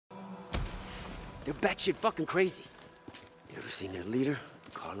They're batshit fucking crazy. You ever seen their leader,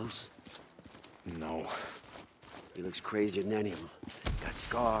 Carlos? No. He looks crazier than any of them. Got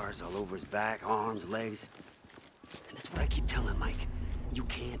scars all over his back, arms, legs. And that's what I keep telling Mike. You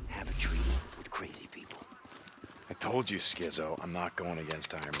can't have a treaty with crazy people. I told you, Skizzo, I'm not going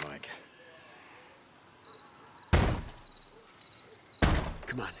against Iron Mike.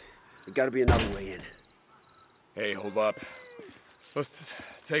 Come on. There's gotta be another way in. Hey, hold up. Let's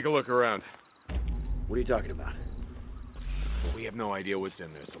take a look around. What are you talking about? Well, we have no idea what's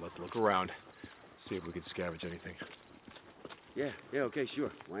in there, so let's look around. See if we can scavenge anything. Yeah, okay,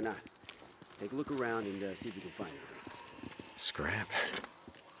 sure. Why not? Take a look around and see if you can find anything. Scrap.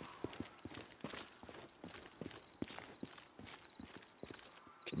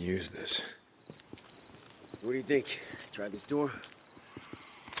 Can use this. What do you think? Try this door?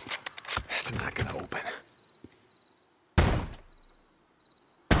 It's not gonna open.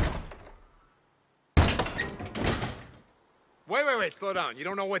 Wait, slow down. You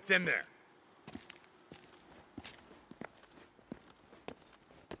don't know what's in there.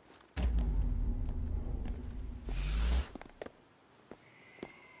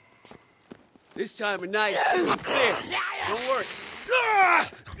 This time of night, it's clear. Don't worry.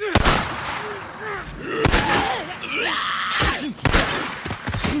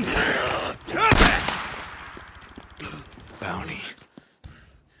 Bounty.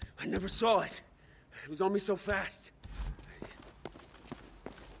 I never saw it. It was on me so fast.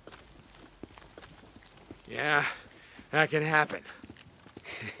 Yeah, that can happen.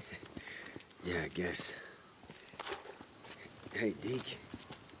 Yeah, I guess. Hey, Deke.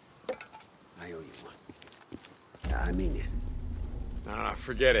 I owe you one. I mean it. Nah,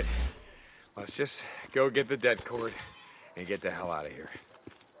 forget it. Let's just go get the debt cord and get the hell out of here.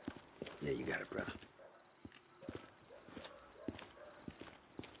 Yeah, you got it, brother.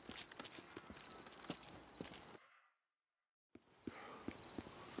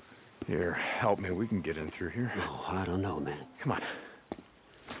 Here, help me. We can get in through here. Oh, I don't know, man. Come on.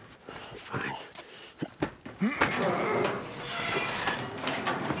 Fine.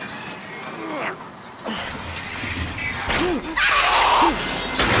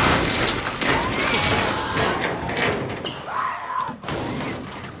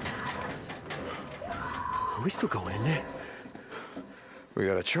 Are we still going in there? We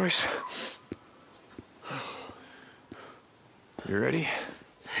got a choice. You ready?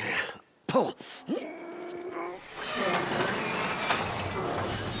 Pull!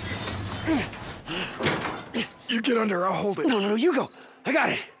 You get under, I'll hold it. No, you go. I got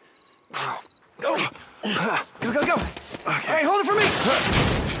it. Go. Go. Okay. All right, hold it for me.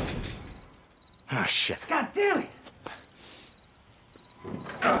 Ah, shit. God damn it.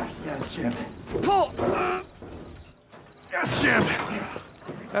 Yeah, it's jammed. Pull. Yeah, it's jammed.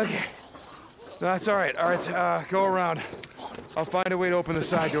 Okay. No, that's all right. All right, go around. I'll find a way to open the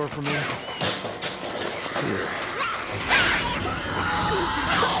side door from here.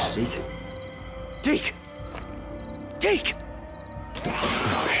 Deke. Deke.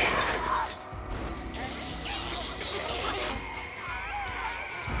 Oh, shit.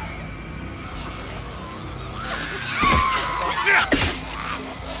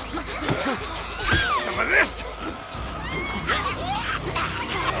 Some of this!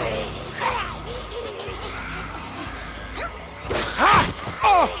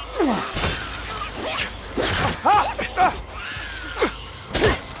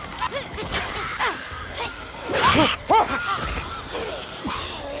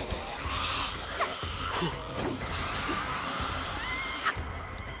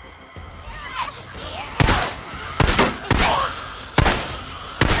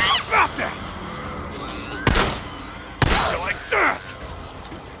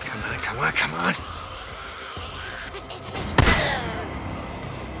 Come on.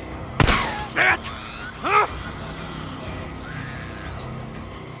 That! Huh?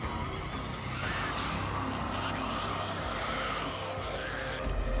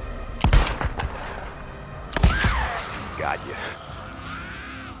 Got you.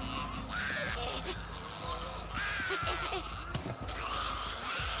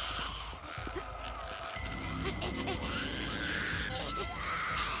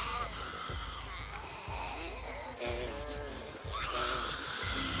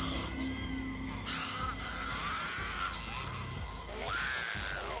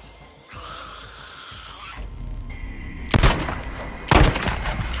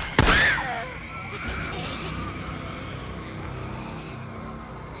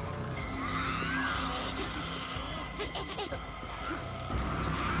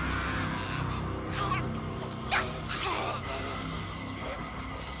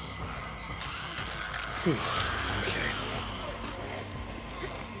 Okay.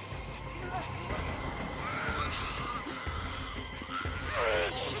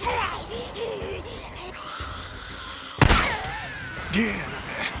 Yeah, not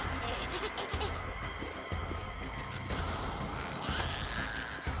bad.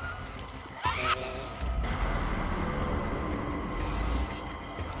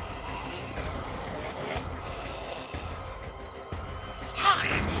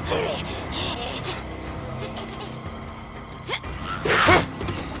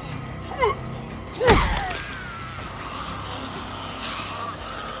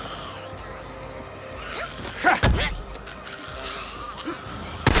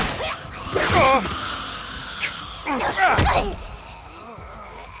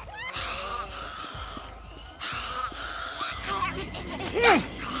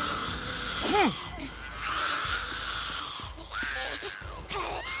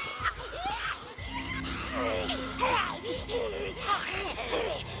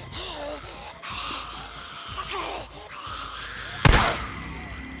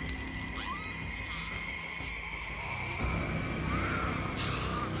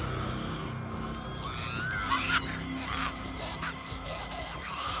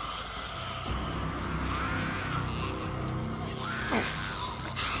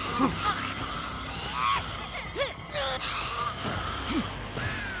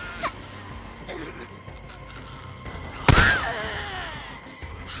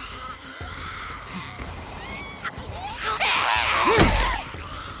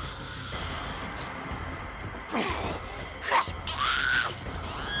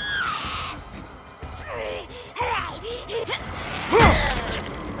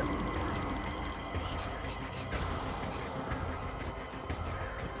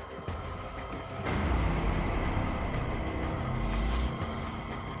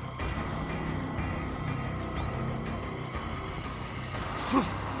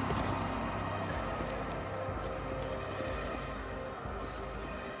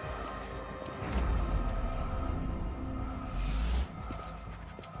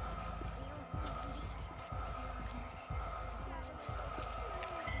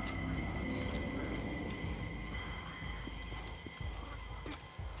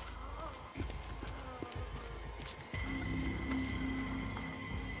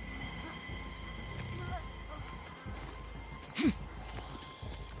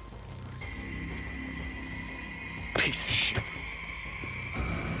 Piece of shit.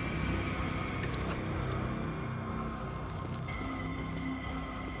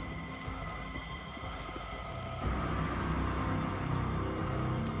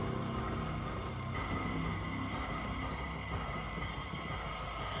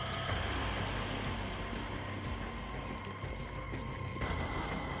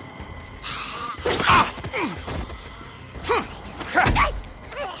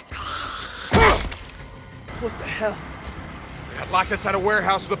 What the hell? We got locked inside a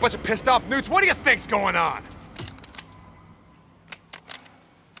warehouse with a bunch of pissed off newts. What do you think's going on?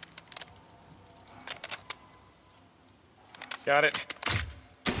 Got it.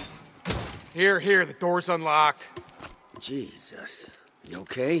 Here, the door's unlocked. Jesus. You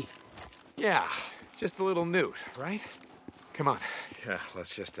okay? Yeah, just a little newt, right? Come on. Yeah,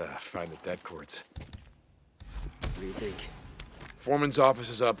 let's just find the dead cords. What do you think? Foreman's office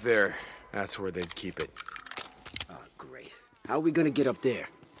is up there. That's where they'd keep it. Oh, great. How are we gonna get up there?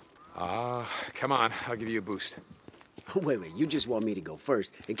 Come on, I'll give you a boost. Wait, you just want me to go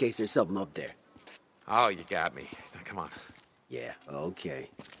first, in case there's something up there. Oh, you got me. Now, come on. Yeah, okay.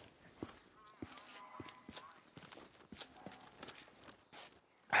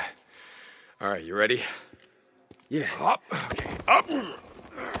 All right, you ready? Yeah. Up. Okay, up.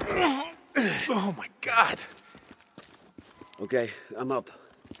 Oh, my God. Okay, I'm up.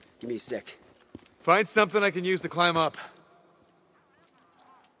 Give me a sec. Find something I can use to climb up.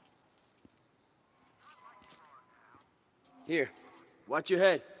 Here, watch your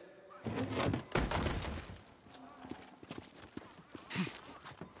head.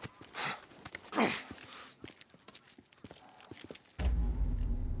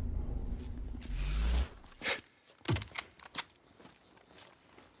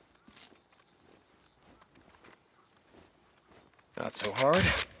 Not so hard.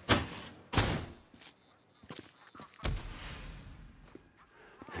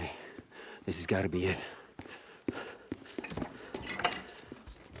 Hey, this has got to be it.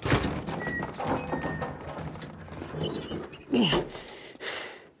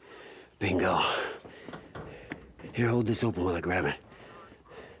 Bingo. Here, hold this open while I grab it.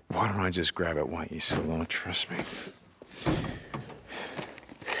 Why don't I just grab it? Why, you still don't trust me?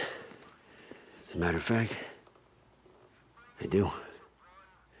 As a matter of fact, I do.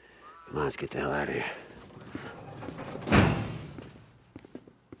 Come on, let's get the hell out of here.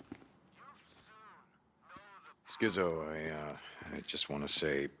 Skizzo, I just want to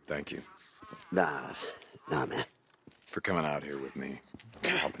say thank you Nah, man. for coming out here with me,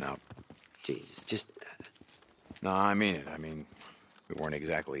 helping out. Jesus, just... No, I mean it. I mean, we weren't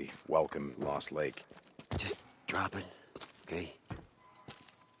exactly welcome in Lost Lake. just drop it, okay?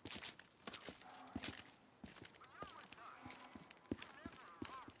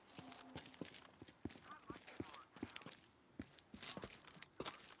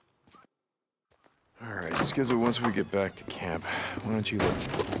 All right, Skizzo, once we get back to camp, why don't you look...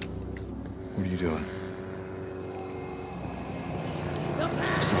 What are you doing?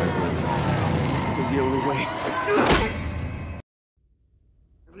 I'm sorry, bud. It was the only way.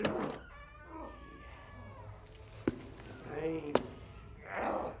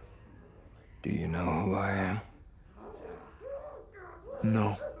 Do you know who I am?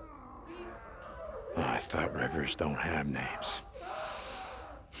 No. Oh, I thought rivers don't have names.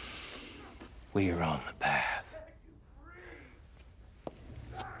 We are on the path.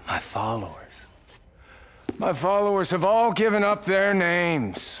 My followers. My followers have all given up their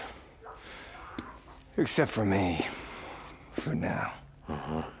names. Except for me. For now.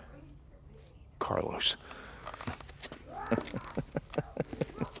 Carlos.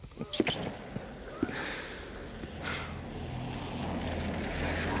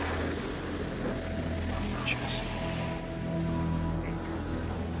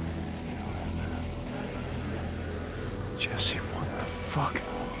 Jesse, what the fuck?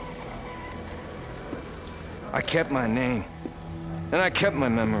 I kept my name. And I kept my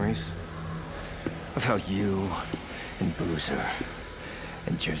memories. Of how you and Boozer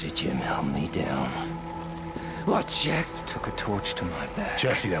and Jersey Jim held me down. While Jack took a torch to my back.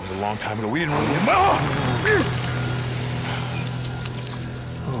 Jesse, that was a long time ago. We didn't really...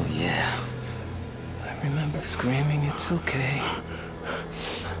 Oh, yeah. I remember screaming, it's okay.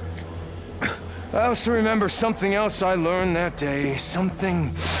 I also remember something else I learned that day.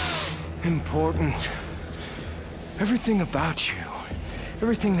 Something important. Everything about you.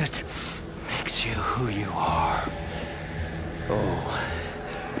 Everything that makes you who you are. Oh,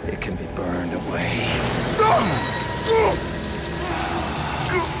 it can be burned away.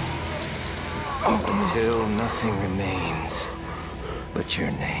 Until nothing remains but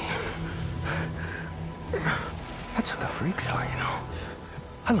your name. That's what the freaks are, you know.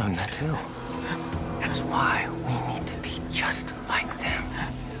 I learned that too. That's why we need to be just like them.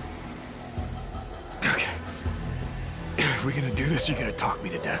 Okay. If we're gonna do this, you're gonna talk me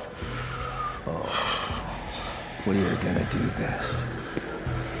to death. We are gonna do this.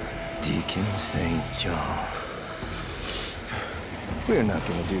 Deacon St. John. We're not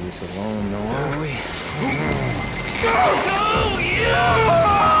gonna do this alone, though, are we? Not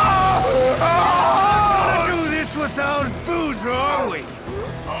gonna do this without Boozer, are we?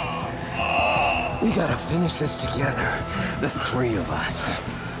 We gotta finish this together. The three of us.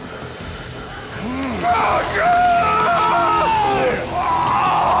 Oh, yeah.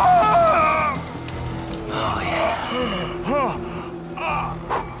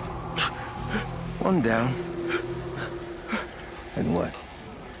 One down. And what?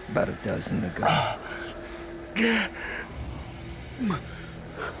 About a dozen to go.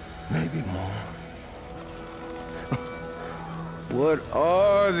 Maybe more. What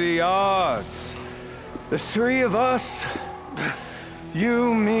are the odds? The three of us,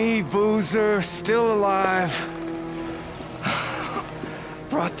 you, me, Boozer, still alive,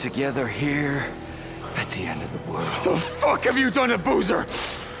 brought together here at the end of the world. What the fuck have you done to Boozer?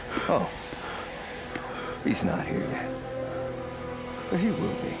 Oh, he's not here yet, but he will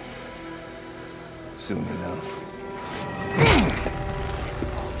be soon enough.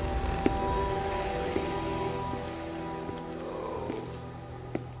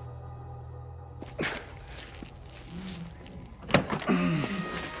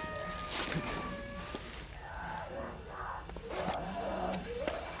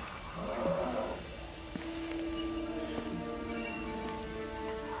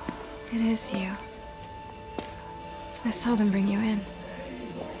 It is you. I saw them bring you in.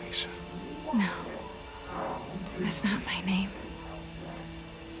 Lisa. No. That's not my name.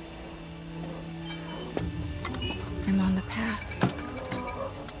 I'm on the path.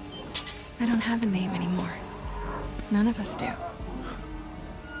 I don't have a name anymore. None of us do.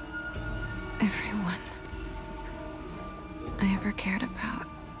 Everyone I ever cared about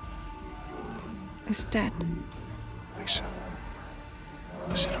is dead. Lisa.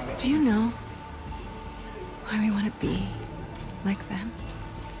 Listen to me. Do you know why we want to be like them?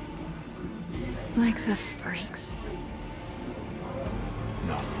 Like the freaks.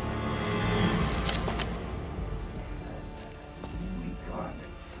 No.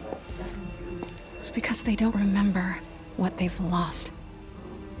 It's because they don't remember what they've lost.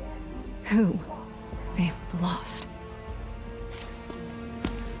 Who they've lost.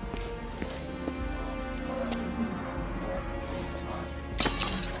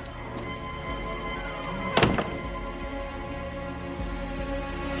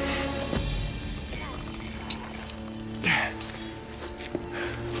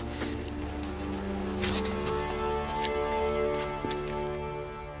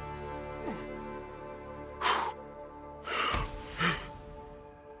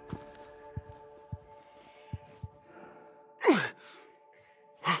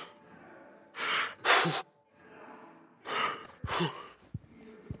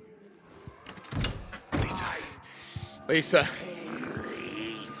 Lisa.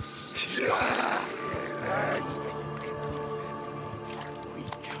 She's gone. I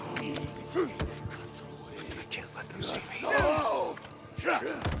can't let them see me.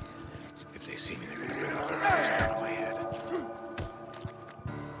 If they see me, they're gonna bring the whole place down on my head.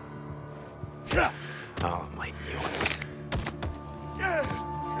 I'll enlighten you.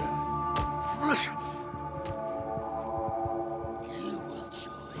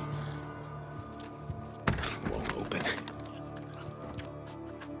 Won't open.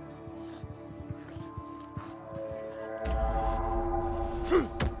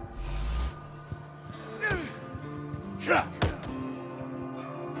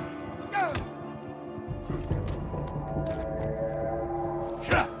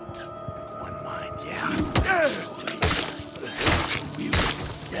 One mind, yeah. We will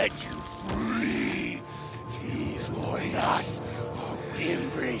set you free. Join us, or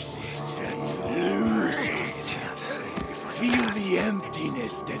embrace it and lose it. Chance. Feel the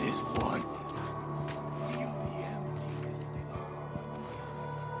emptiness that is one. Feel the emptiness that is one.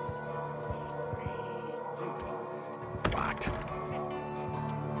 Locked.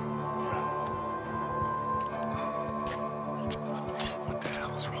 What the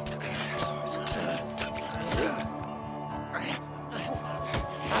hell is wrong with these assholes?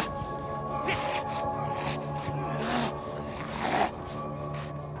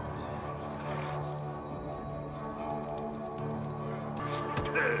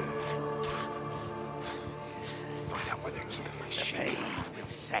 Find out where they're keeping my shit. Pain will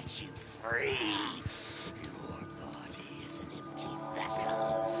set you free. Your body is an empty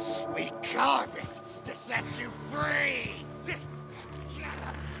vessel. We carve it to set you free.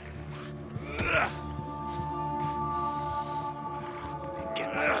 Get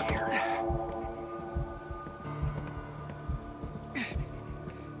out of here.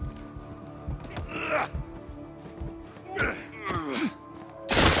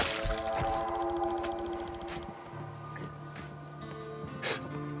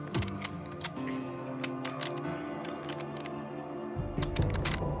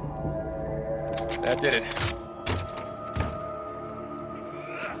 That did it.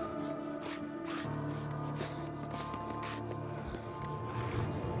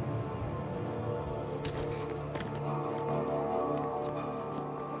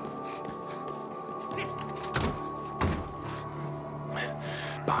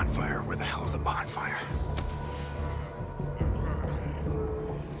 Bonfire? Where the hell's the bonfire?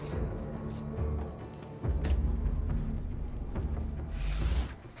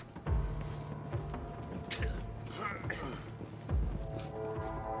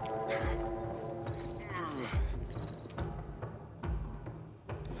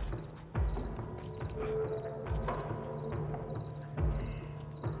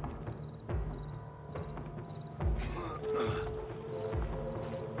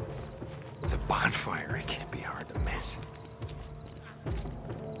 It's a bonfire. It can't be hard to miss.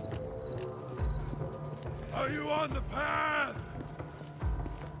 Are you on the path?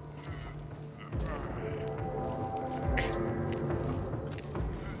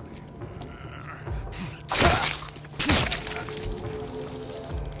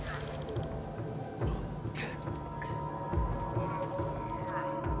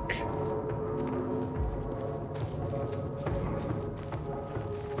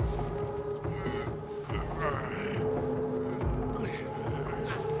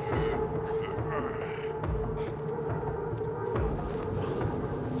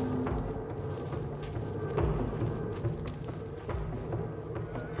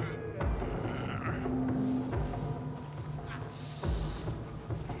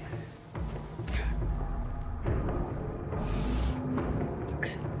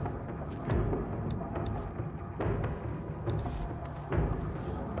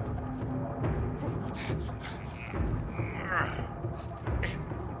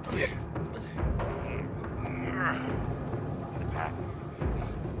 The path.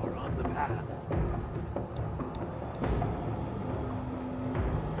 We're on the path.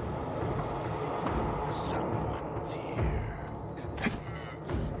 Someone's here.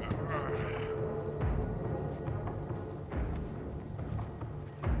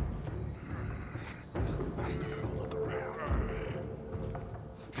 I'm gonna go look around.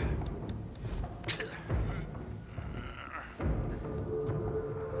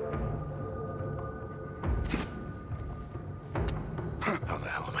 How the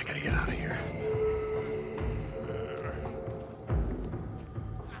hell am I gonna get out of here?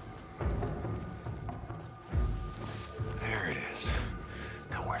 There it is.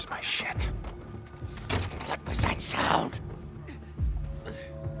 Now where's my shit? What was that sound?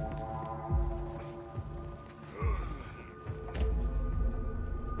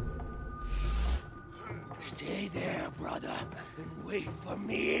 Stay there, brother, and wait for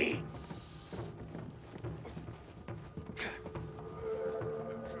me.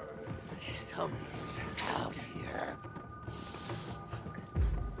 Something's out here.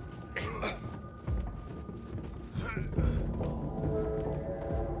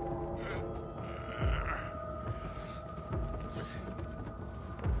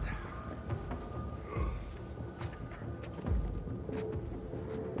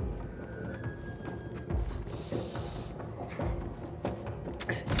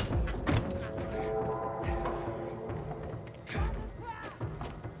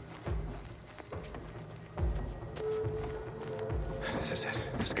 This is it.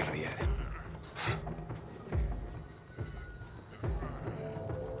 This has gotta be it.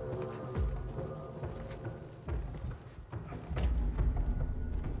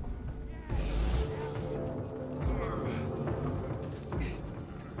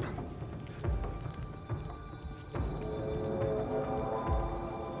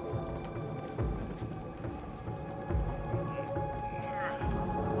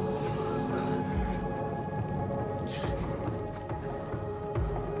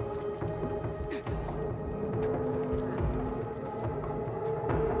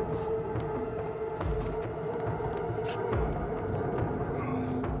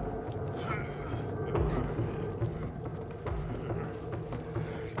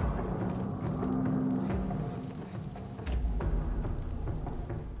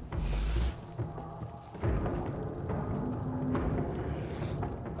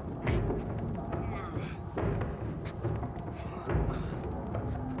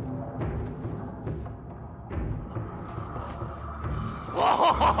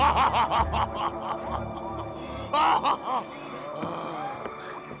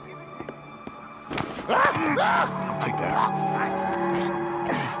 I'll take that.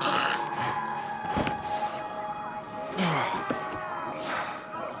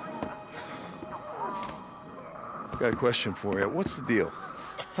 Got a question for you. What's the deal?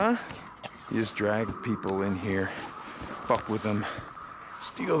 Huh? You just drag people in here, fuck with them,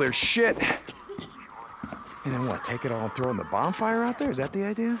 steal their shit, and then what, take it all and throw it in the bonfire out there? Is that the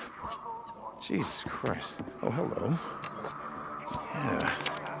idea? Jesus Christ. Oh, hello. Yeah.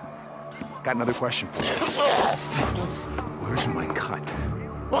 Got another question for you. Where's my cut?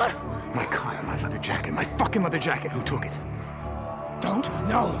 What? My cut, my leather jacket, my fucking leather jacket. Who took it? Don't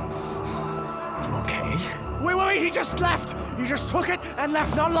know. Okay. Wait, he just left. He just took it and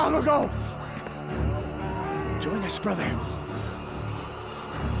left not long ago. Join us, brother.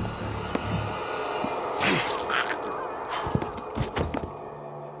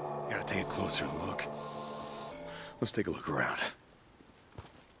 Gotta take a closer look. Let's take a look around.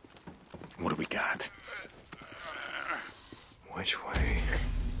 What do we got? Which way?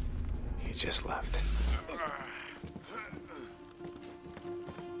 He just left.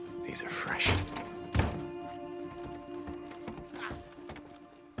 These are fresh.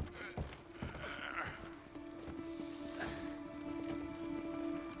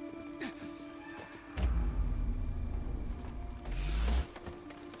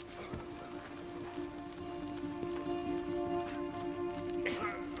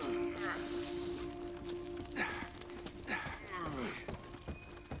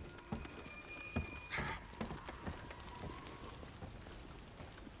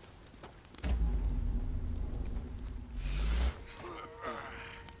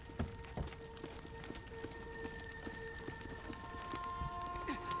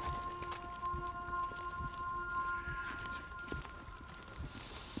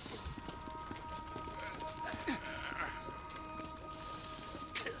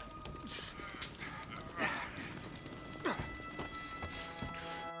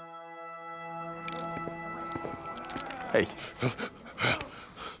 Hey.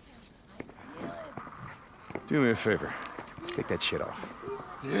 Do me a favor. Take that shit off.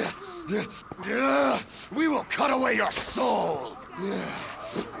 We will cut away your soul!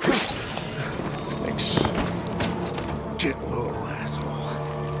 Thanks. Get little asshole.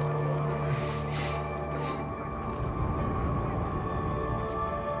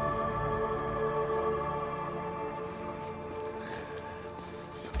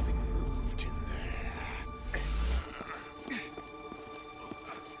 Something moved in there.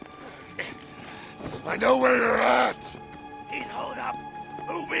 I know where you're at! He's hold up!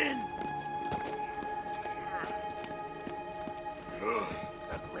 Move in!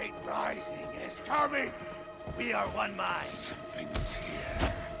 The Great Rising is coming! We are one mind! Something's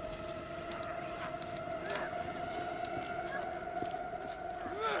here.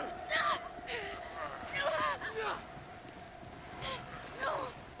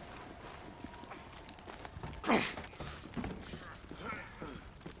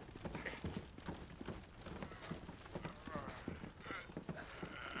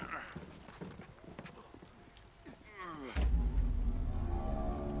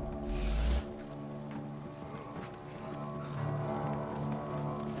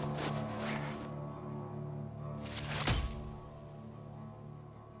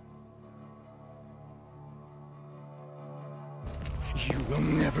 You will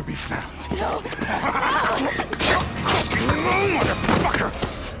never be found. No! Motherfucker!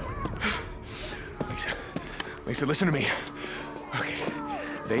 Lisa, listen to me. Okay,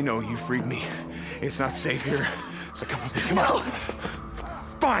 they know you freed me. It's not safe here, so come with me, come on.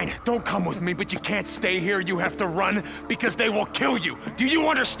 Fine, don't come with me, but you can't stay here. You have to run, because they will kill you. Do you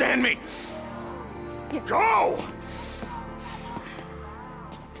understand me? Go!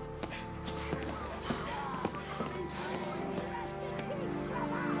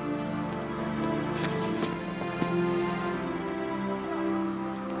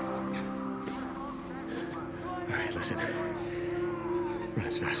 Listen, run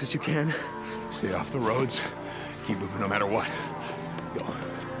as fast as you can, stay off the roads, keep moving no matter what. Go.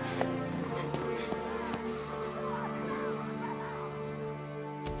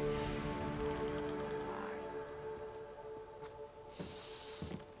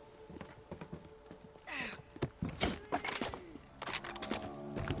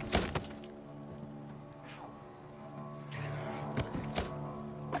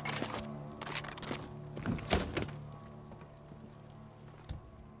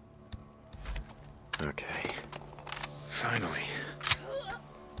 Okay. Finally.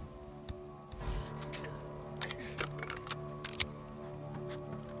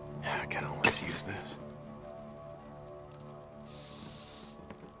 I can always use this.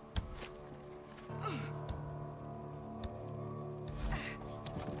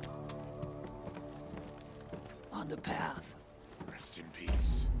 On the path. Rest in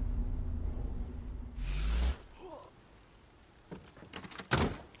peace.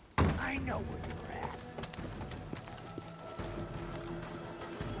 I know where you're at.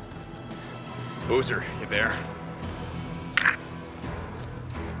 Boozer, you there?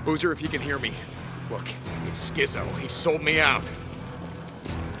 Boozer, if you can hear me. Look, it's Skizzo. He sold me out.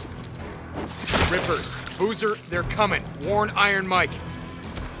 Rippers, Boozer, they're coming. Warn Iron Mike.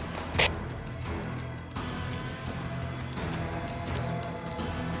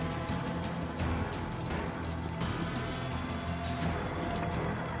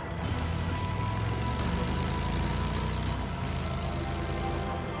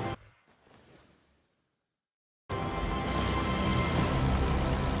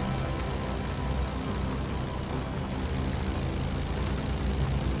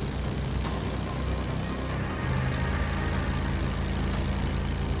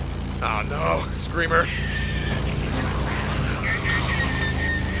 Oh no, Screamer.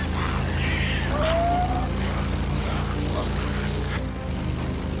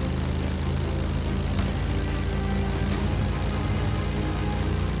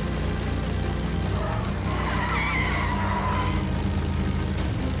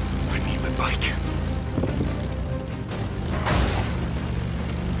 I need my bike.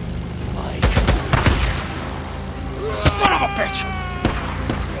 Son of a bitch!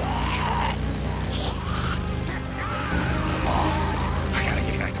 I gotta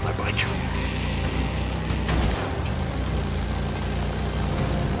get back to my bike.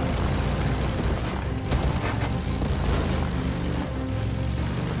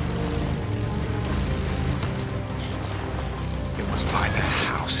 It was by that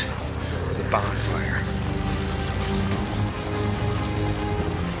house with a bonfire.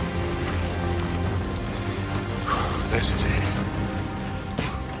 This is it.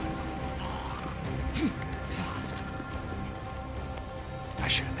 I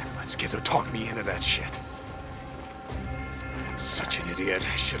should have never let Skizzo talk me into that shit. Such an idiot.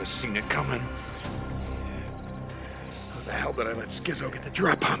 I should have seen it coming. How the hell did I let Skizzo get the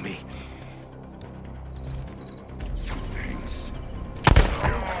drop on me? Some things.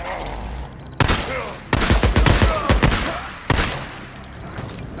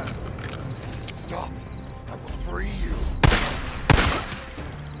 Stop. I will free you.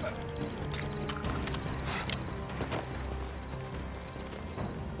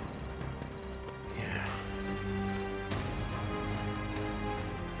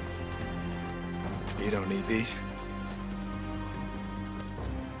 You don't need these.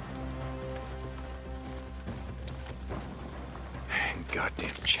 And goddamn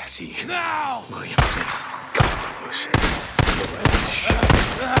Jesse. Now! Williamson. God, I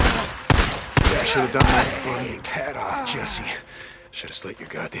should have done that. Bloody pad off, Jesse. Should have slit your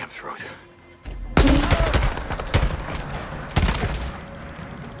goddamn throat.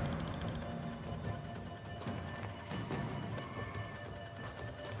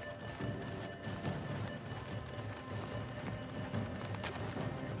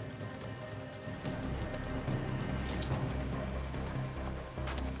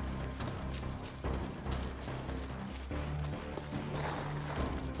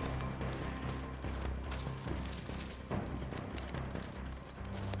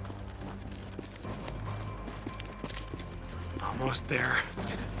 Almost there.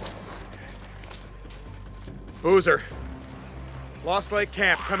 Boozer. Lost Lake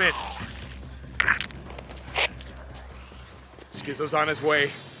Camp, come in. Skizzo's on his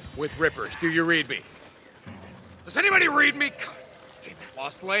way with Rippers. Do you read me? Does anybody read me?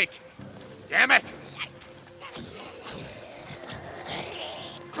 Lost Lake. Damn it!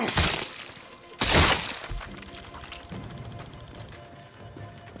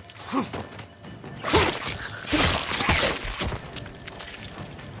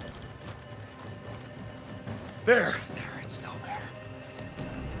 There, it's still there.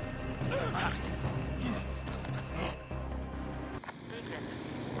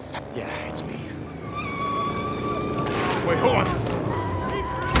 Yeah, it's me. Wait, hold on.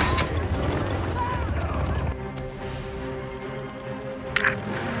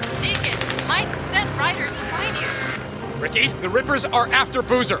 Deacon, Mike sent riders to find you. Ricky, the Rippers are after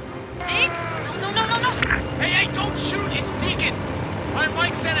Boozer. Deke? No. Hey, don't shoot! It's Deacon! My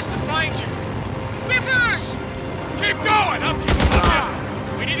Mike sent us to find you. Rippers! Keep going! I'll keep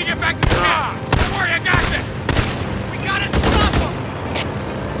up. We need to get back to the camp. Don't worry, I got this. We gotta stop them!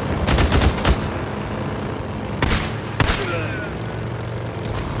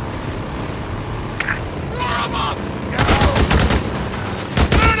 Roar 'em up!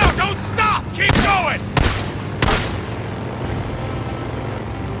 No, don't stop! Keep going!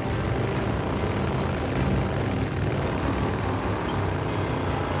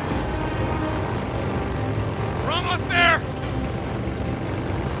 We're almost there!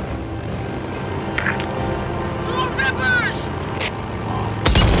 More Rippers!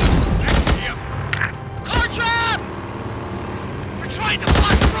 I see 'em. Car trap! We're trying to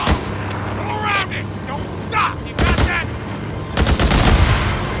block the road! Go around it! Don't stop! You got that?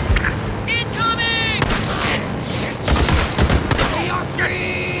 Incoming! We are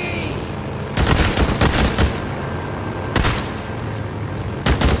free!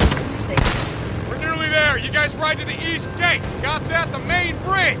 We're nearly there. You guys ride to the east gate. Got that? The main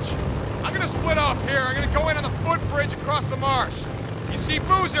bridge. I'm gonna split off here. I'm gonna go in on the footbridge across the marsh. You see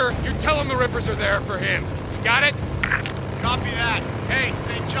Boozer, you tell him the Rippers are there for him. You got it? Copy that. Hey,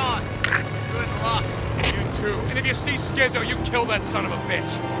 St. John. Good luck. You too. And if you see Skizzo, you kill that son of a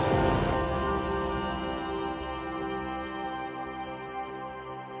bitch.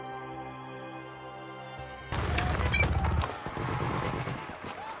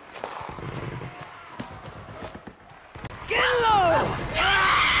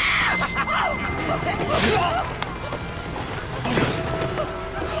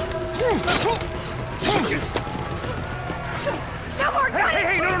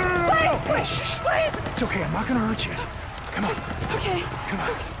 Hey, no. Wait, shh. It's okay, I'm not gonna hurt you. Come on. Okay. Come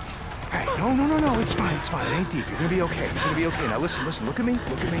on. Hey, no, it's fine. It ain't deep. You're gonna be okay. Now listen, look at me.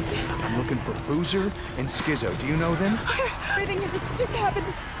 I'm looking for Boozer and Skizzo. Do you know them? Everything just happened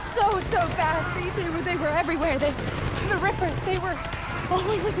so fast. They were everywhere. The Rippers, they were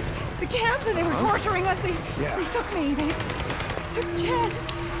all over the camp and they were torturing us. They took me. They took Chad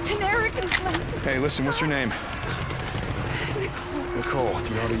and Eric and Hey, listen, what's your name? Nicole. Do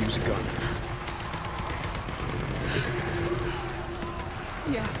you know how to use a gun?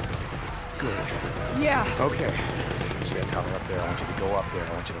 Yeah. Good. Yeah. Okay. See that tower up there? I want you to go up there.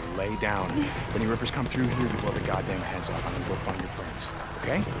 I want you to lay down. If any Rippers come through here, you blow the goddamn heads off. I'm gonna go find your friends.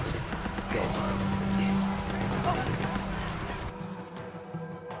 Okay? Go.